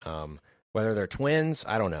point. Whether they're twins,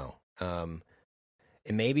 I don't know. And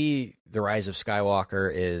maybe the Rise of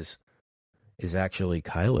Skywalker is actually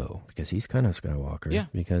Kylo, because he's kind of Skywalker. Yeah.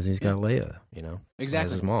 Because he's got Leia, you know. Exactly.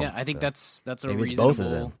 As his mom. Yeah, I think that's a maybe reasonable. It's both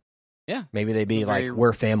of them. Yeah. Maybe they'd be like,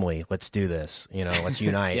 we're family. Let's do this. Let's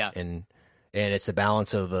unite. Yeah. And it's the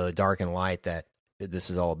balance of the dark and light that this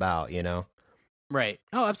is all about, Right.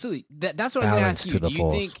 Oh, absolutely. That's what I was going to ask you.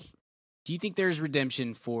 Do you think there's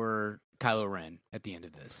redemption for Kylo Ren at the end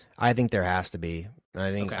of this? I think there has to be.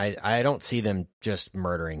 I think I don't see them just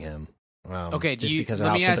murdering him. Okay. Just because of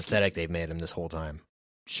how sympathetic they've made him this whole time.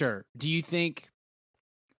 Sure. Do you think?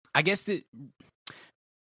 I guess the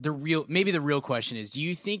real question is: do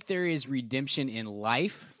you think there is redemption in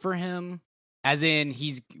life for him? As in,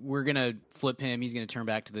 we're gonna flip him. He's gonna turn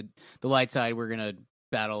back to the light side. We're gonna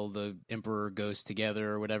battle the Emperor Ghost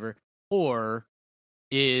together, or whatever. Or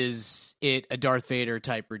is it a Darth Vader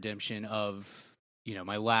type redemption of,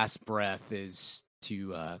 my last breath is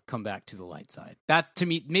to come back to the light side? That's, to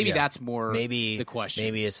me, that's more the question.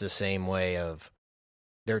 Maybe it's the same way of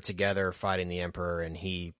they're together fighting the Emperor, and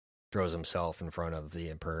he throws himself in front of the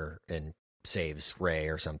Emperor and saves Rey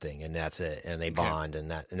or something, and that's it. And they bond,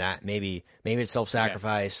 and that maybe it's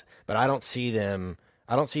self-sacrifice, but I don't see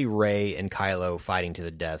Rey and Kylo fighting to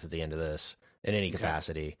the death at the end of this in any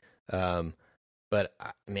capacity. But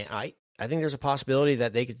I mean, I think there's a possibility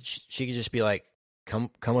that she could just be like,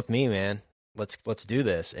 come with me, man. Let's do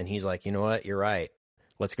this. And he's like, you know what? You're right.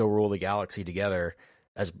 Let's go rule the galaxy together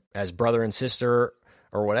as brother and sister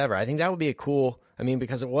or whatever. I think that would be a cool. I mean,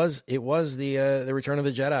 because it was the Return of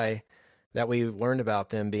the Jedi that we learned about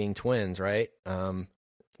them being twins, right? Luke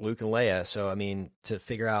and Leia. So I mean, to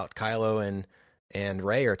figure out Kylo and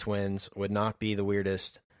Rey are twins would not be the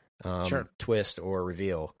weirdest twist or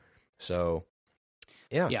reveal. So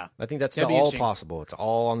yeah, I think that's all possible. It's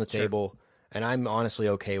all on the table, and I'm honestly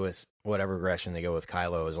okay with whatever regression they go with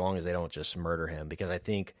Kylo, as long as they don't just murder him. Because I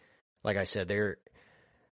think, like I said,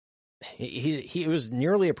 he was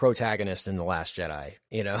nearly a protagonist in The Last Jedi,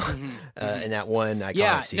 in that one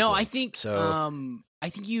iconic sequence. No, I think so. I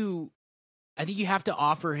think you have to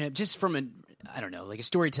offer him, just from a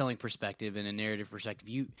storytelling perspective and a narrative perspective.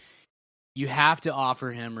 You have to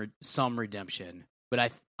offer him some redemption.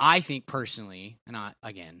 But I think personally, and I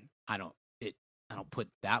don't put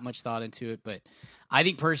that much thought into it, but I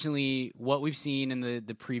think personally, what we've seen in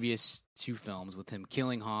the previous two films with him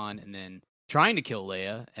killing Han and then trying to kill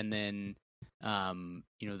Leia, and then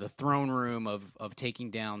the throne room of taking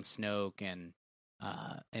down Snoke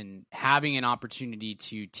and having an opportunity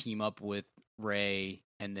to team up with Rey,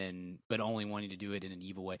 but only wanting to do it in an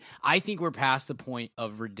evil way. I think we're past the point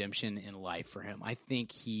of redemption in life for him. I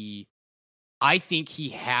think he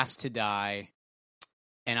has to die,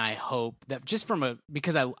 and I hope that just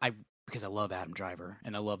because I love Adam Driver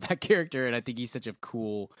and I love that character, and I think he's such a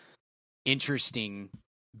cool, interesting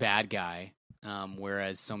bad guy.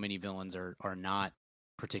 Whereas so many villains are not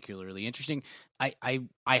particularly interesting.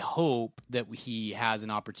 I hope that he has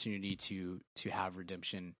an opportunity to have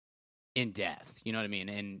redemption in death. You know what I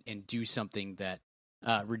mean? And do something that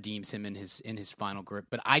redeems him in his final grip.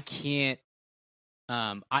 But I can't.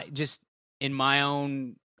 In my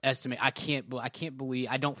own estimate, I can't believe.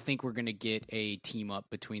 I don't think we're going to get a team up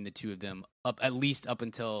between the two of them at least up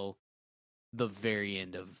until the very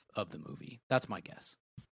end of the movie. That's my guess.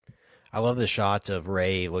 I love the shots of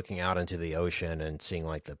Rey looking out into the ocean and seeing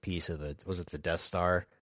like the piece of the Death Star?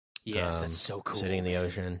 Yes, that's so cool. Sitting in the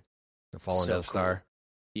ocean, the fallen Death Star.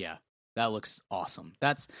 Yeah, that looks awesome.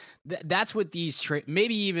 That's what these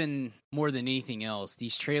maybe even more than anything else,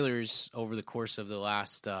 these trailers over the course of the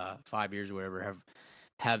last 5 years or whatever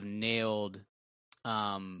have nailed,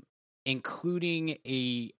 including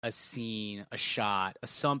a scene, a shot,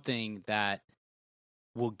 something that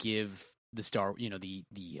will give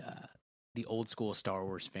the old school Star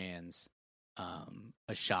Wars fans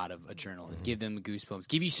a shot of adrenaline, give them goosebumps,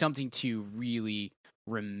 give you something to really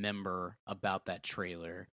remember about that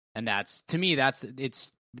trailer. And that's, to me,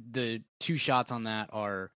 it's the two shots on that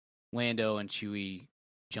are Lando and Chewie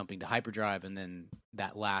jumping to hyperdrive, and then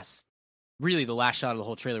the last shot of the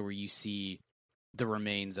whole trailer where you see the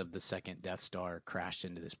remains of the second Death Star crashed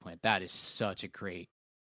into this planet. That is such a great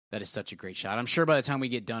shot. I'm sure by the time we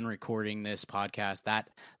get done recording this podcast,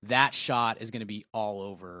 that shot is going to be all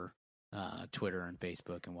over Twitter and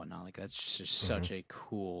Facebook and whatnot. Like, that's just such a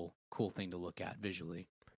cool thing to look at visually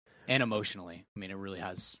and emotionally. I mean, it really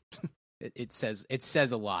has. It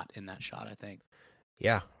says a lot in that shot, I think.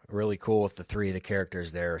 Yeah, really cool with the three of the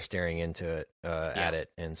characters there staring into it, at it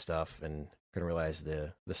and stuff, and couldn't realize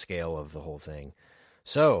the scale of the whole thing.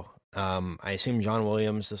 So, I assume John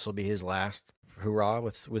Williams, this will be his last hurrah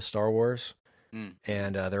with Star Wars,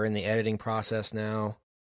 and they're in the editing process now.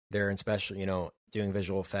 They're in special, doing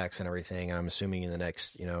visual effects and everything. And I'm assuming in the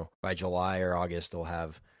next, by July or August, they'll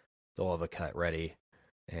have a cut ready.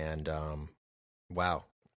 And wow,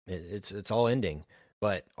 It's all ending.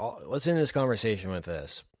 But let's end this conversation with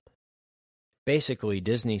this. Basically,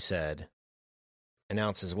 Disney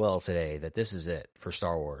announced as well today that this is it for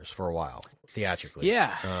Star Wars for a while, theatrically.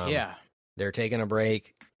 Yeah. They're taking a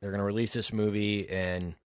break. They're going to release this movie,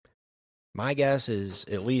 and my guess is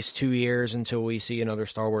at least 2 years until we see another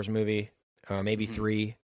Star Wars movie, maybe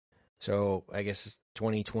 3. So I guess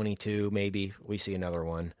 2022, maybe we see another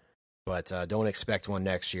one. But don't expect one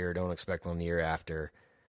next year. Don't expect one the year after.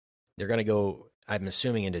 They're going to go, I'm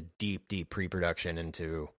assuming, into deep, deep pre-production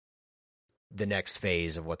into the next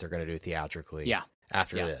phase of what they're going to do theatrically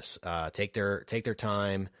after this. Take their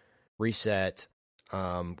time, reset,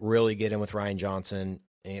 really get in with Rian Johnson,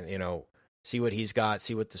 and, see what he's got,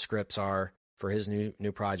 see what the scripts are for his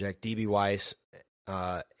new project. D.B. Weiss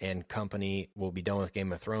and company will be done with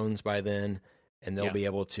Game of Thrones by then, and they'll be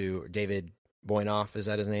able to. David Boynoff, is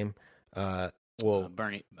that his name?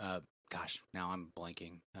 Bernie. Gosh, now I'm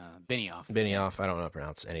blanking. Benioff. Benioff. I don't know how to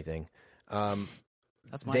pronounce anything.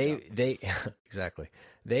 That's my job. They exactly.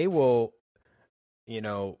 They will,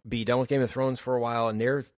 be done with Game of Thrones for a while, and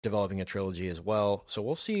they're developing a trilogy as well. So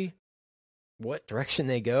we'll see what direction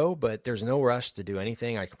they go, but there's no rush to do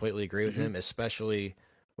anything. I completely agree with him, especially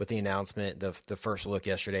with the announcement, the first look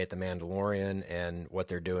yesterday at The Mandalorian and what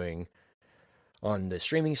they're doing on the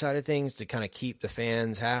streaming side of things to kind of keep the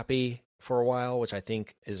fans happy for a while, which I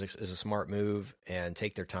think is a smart move, and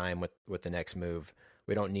take their time with the next move.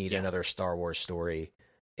 We don't need another Star Wars story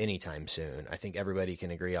anytime soon. I think everybody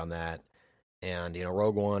can agree on that. And,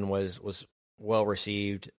 Rogue One was well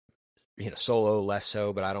received, Solo less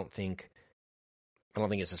so, but I don't think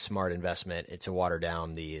it's a smart investment to water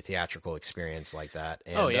down the theatrical experience like that.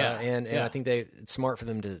 And, I think it's smart for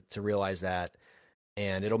them to realize that,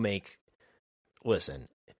 and it'll make. Listen,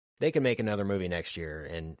 they can make another movie next year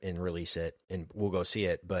and release it, and we'll go see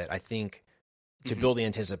it. But I think to build the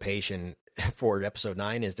anticipation for Episode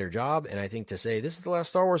 9 is their job, and I think to say this is the last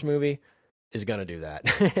Star Wars movie is going to do that.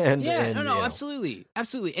 Absolutely.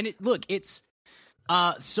 And it's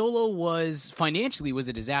Solo was financially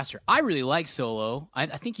a disaster. I really like Solo. I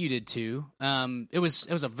think you did too. It was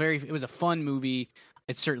a fun movie.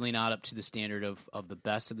 It's certainly not up to the standard of the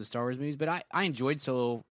best of the Star Wars movies, but I enjoyed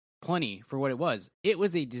Solo plenty for what it was. It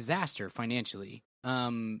was a disaster financially.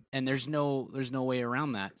 And there's no way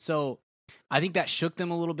around that. So I think that shook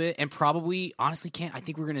them a little bit, and probably honestly I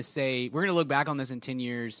think we're going to look back on this in 10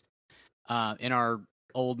 years in our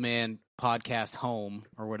old man podcast home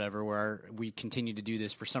or whatever, where we continue to do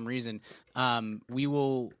this for some reason.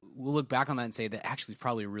 We'll look back on that and say that actually is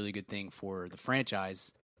probably a really good thing for the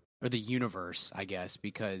franchise or the universe, I guess,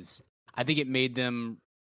 because I think it made them.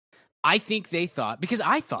 I think they thought, because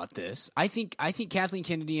I thought this. I think Kathleen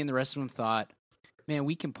Kennedy and the rest of them thought, man,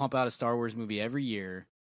 we can pump out a Star Wars movie every year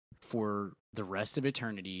for the rest of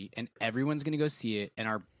eternity, and everyone's going to go see it, and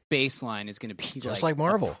our baseline is going to be just like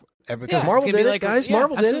Marvel. Because Marvel did it, guys.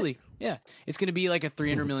 Marvel did it. Yeah, it's going to be like a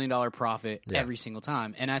 $300 million profit every single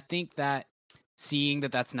time, and I think that seeing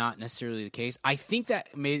that that's not necessarily the case, I think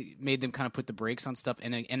that made them kind of put the brakes on stuff,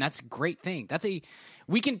 and that's a great thing.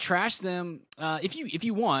 We can trash them if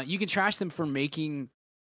you want. You can trash them for making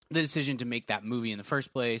the decision to make that movie in the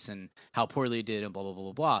first place and how poorly it did and blah blah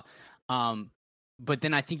blah blah blah. But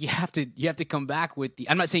then I think you have to come back with the.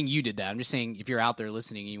 I'm not saying you did that. I'm just saying if you're out there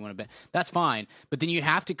listening and you want to bet, that's fine. But then you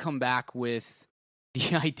have to come back with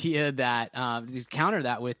the idea that counter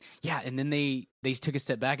that with and then they took a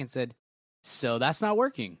step back and said, so that's not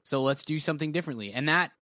working. So let's do something differently. And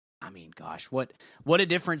that, I mean, gosh, what a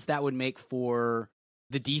difference that would make for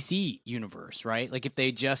the DC universe, right? Like if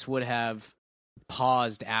they just would have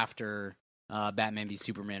paused after Batman v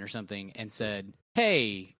Superman or something and said,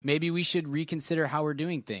 hey, maybe we should reconsider how we're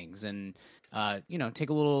doing things and, take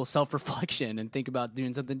a little self-reflection and think about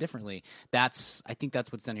doing something differently. I think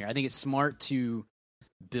that's what's done here. I think it's smart to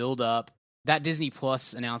build up. That Disney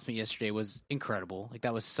Plus announcement yesterday was incredible. Like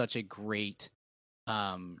that was such a great,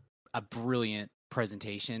 a brilliant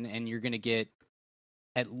presentation, and you're going to get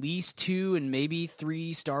at least 2 and maybe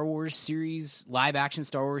 3 Star Wars series, live action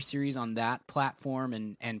Star Wars series on that platform,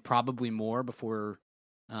 and probably more before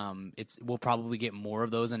we'll probably get more of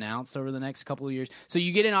those announced over the next couple of years. So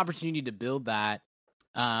you get an opportunity to build that,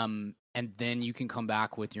 and then you can come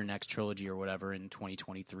back with your next trilogy or whatever in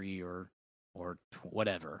 2023 or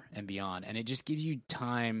whatever and beyond. And it just gives you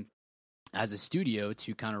time as a studio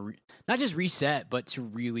to kind of not just reset, but to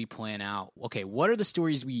really plan out, okay, what are the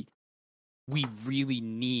stories we really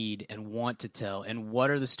need and want to tell, and what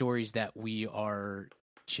are the stories that we are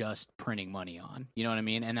just printing money on? You know what I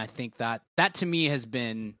mean? And I think that to me has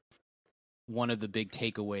been one of the big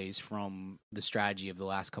takeaways from the strategy of the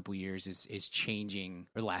last couple years is changing,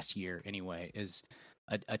 or last year anyway, is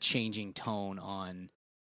a changing tone on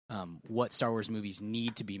what Star Wars movies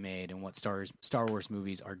need to be made and what Star Wars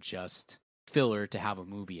movies are just filler to have a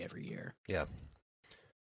movie every year. Yeah.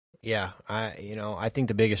 Yeah, I think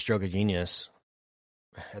the biggest stroke of genius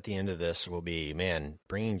at the end of this will be, man,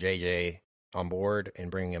 bringing JJ on board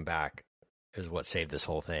and bringing him back is what saved this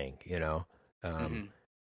whole thing,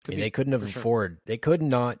 They couldn't have they could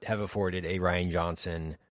not have afforded a Rian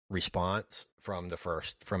Johnson response from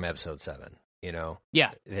episode 7,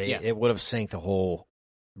 Yeah. It would have sank the whole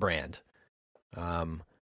brand.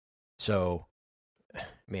 So,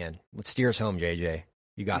 man, let's steer us home, JJ.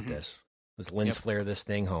 You got this. Let's lens flare this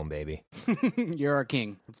thing home, baby. You're our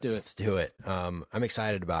king. Let's do it. Let's do it. I'm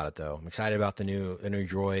excited about it, though. I'm excited about the new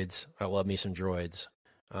droids. I love me some droids.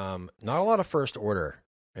 Not a lot of First Order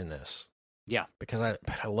in this. Yeah, because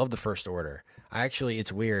I love the First Order.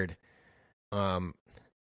 It's weird. And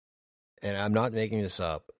I'm not making this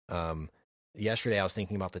up. Yesterday I was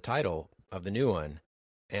thinking about the title of the new one,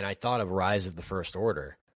 and I thought of Rise of the First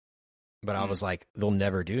Order. But I was like, they'll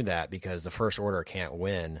never do that because the First Order can't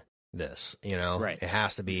win this, Right. It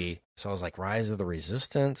has to be. So I was like, Rise of the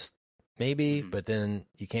Resistance, maybe, but then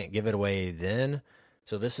you can't give it away then.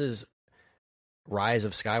 So this is Rise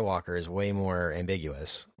of Skywalker is way more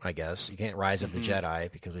ambiguous, I guess. You can't Rise of the Jedi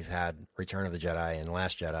because we've had Return of the Jedi and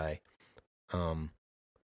Last Jedi.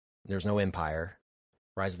 There's no Empire.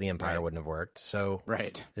 Rise of the Empire wouldn't have worked. So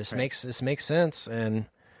this makes sense, and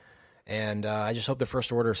I just hope the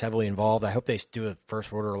First Order is heavily involved. I hope they do a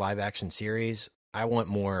First Order live action series. I want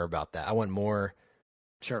more about that. I want more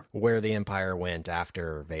where the Empire went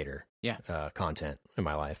after Vader content in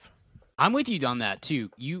my life. I'm with you on that too.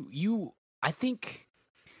 I think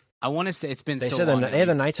I want to say it's been. They so said long they had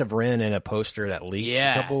the Knights of Ren in a poster that leaked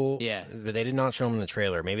a couple. Yeah, but they did not show them in the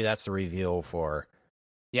trailer. Maybe that's the reveal for.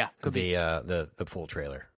 Could be the full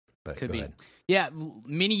trailer. But could be. Ahead. Yeah,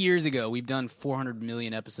 many years ago we've done 400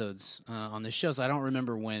 million episodes on this show, so I don't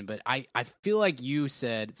remember when, but I feel like you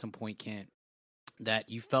said at some point, Kent, that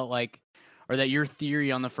you felt like, or that your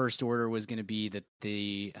theory on the First Order was going to be that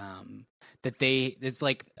it's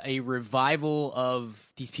like a revival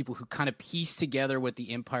of these people who kind of pieced together what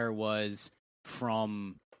the Empire was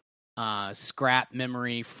from scrap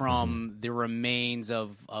memory, from the remains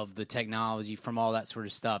of the technology, from all that sort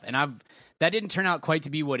of stuff. And that didn't turn out quite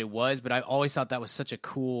to be what it was, but I always thought that was such a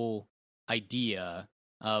cool idea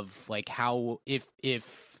of like how if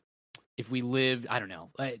we lived, I don't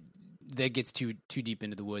know, that gets too deep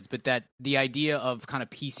into the woods, but that the idea of kind of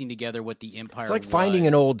piecing together what the Empire it's like finding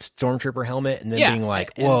an old stormtrooper helmet and then being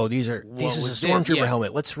like, whoa, this is a stormtrooper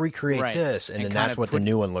helmet, let's recreate this, and then that's what the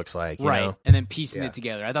new one looks like, and then piecing it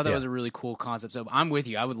together. I thought that was a really cool concept. So I'm with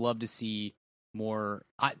you. I would love to see more.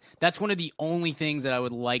 That's one of the only things that I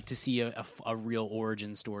would like to see a real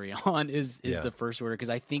origin story on is the First Order, because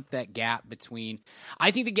I think the gap between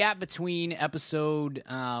episode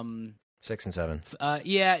 6 and 7,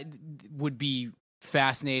 would be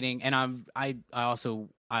fascinating. And I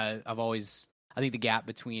think the gap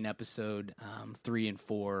between episode 3 and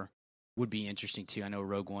 4 would be interesting too. I know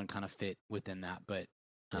Rogue One kind of fit within that, but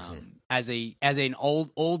as an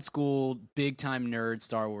old school big time nerd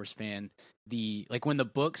Star Wars fan, when the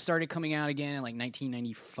books started coming out again in like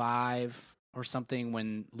 1995 or something,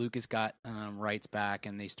 when Lucas got rights back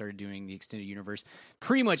and they started doing the extended universe,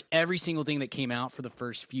 pretty much every single thing that came out for the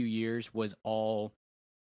first few years was all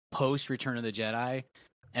post Return of the Jedi,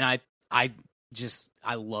 and I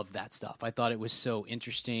love that stuff. I thought it was so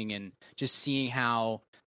interesting, and just seeing how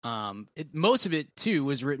most of it too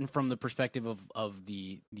was written from the perspective of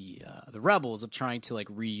the rebels, of trying to like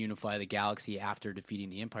reunify the galaxy after defeating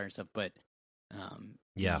the Empire and stuff, but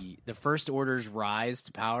the First Order's rise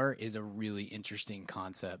to power is a really interesting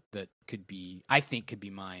concept that could be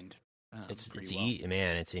mined. It's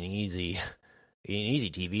an easy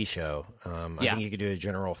TV show. I think you could do a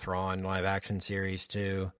General Thrawn live action series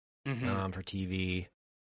too, for TV.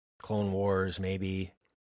 Clone Wars, maybe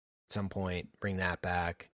at some point, bring that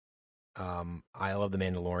back. I love the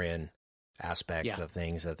Mandalorian aspect of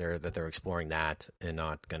things, that they're exploring that and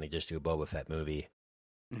not going to just do a Boba Fett movie,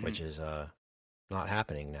 which is not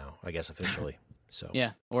happening now, I guess, officially. So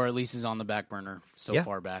or at least is on the back burner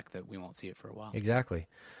far back that we won't see it for a while. Exactly.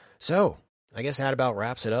 So I guess that about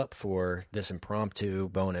wraps it up for this impromptu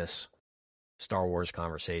bonus Star Wars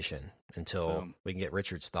conversation until we can get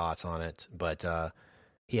Richard's thoughts on it. But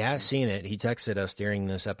he has seen it. He texted us during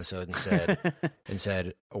this episode and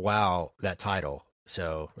said, "Wow, that title."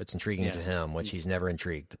 So it's intriguing to him, which he's never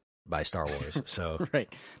intrigued by Star Wars. So right.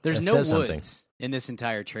 There's that no says woods something. in this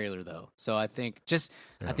entire trailer, though. So I think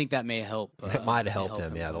I think that may help. It might have helped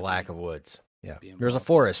him. Yeah, the lack of woods. Yeah, be there's a involved.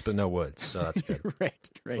 forest, but no woods, so that's good. right.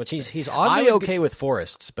 Which he's I oddly was okay with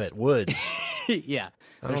forests, but woods. yeah.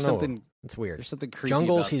 I There's don't know. something. It's weird. There's something creepy.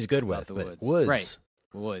 Jungles about, he's good about with, the but woods. woods. Right.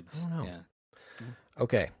 Woods. I don't know. Yeah.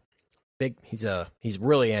 Okay, big. He's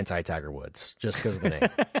really anti Tiger Woods just because of the name.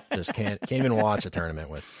 Just can't even watch a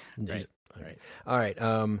tournament with. Right. Right. All right.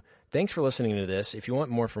 Thanks for listening to this. If you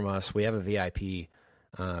want more from us, we have a VIP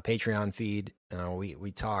Patreon feed.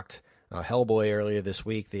 We talked Hellboy earlier this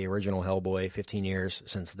week, the original Hellboy, 15 years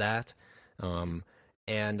since that. And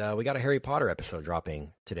we got a Harry Potter episode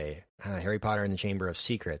dropping today. Harry Potter and the Chamber of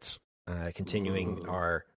Secrets, continuing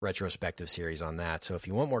our retrospective series on that. So if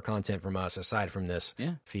you want more content from us, aside from this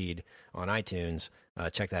feed on iTunes,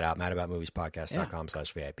 check that out,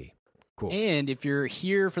 madaboutmoviespodcast.com/VIP. Cool. And if you're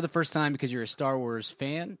here for the first time because you're a Star Wars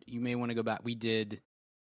fan, you may want to go back. We did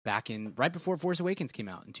right before Force Awakens came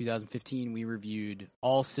out in 2015. We reviewed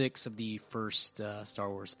all 6 of the first Star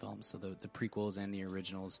Wars films, so the prequels and the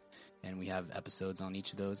originals, and we have episodes on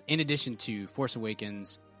each of those. In addition to Force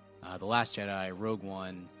Awakens, The Last Jedi, Rogue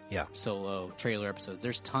One, Solo, trailer episodes.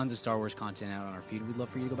 There's tons of Star Wars content out on our feed. We'd love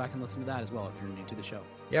for you to go back and listen to that as well if you're new to the show.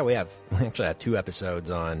 Yeah, we actually have 2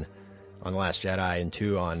 episodes on The Last Jedi and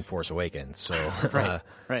 2 on Force Awakens. So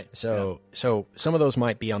right. So some of those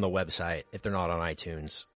might be on the website if they're not on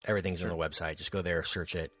iTunes. Everything's on the website. Just go there,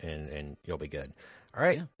 search it, and you'll be good. All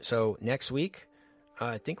right. Yeah. So next week,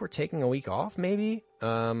 I think we're taking a week off. Maybe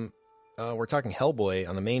we're talking Hellboy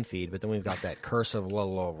on the main feed, but then we've got that Curse of La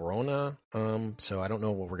Llorona. So I don't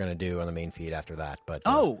know what we're gonna do on the main feed after that. But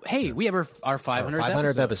we have our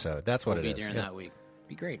 500th episode. That's what we'll it be is. During that week.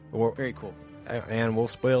 Be great. Very cool. And we'll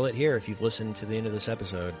spoil it here if you've listened to the end of this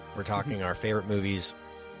episode. We're talking our favorite movies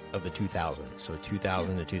of the 2000s. So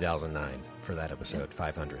 2000 to 2009 for that episode,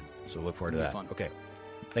 500. So look forward to that. Fun. Okay.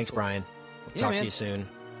 Thanks, Brian. We'll talk to you soon.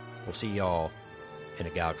 We'll see y'all in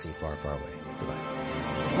a galaxy far, far away.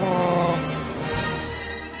 Goodbye.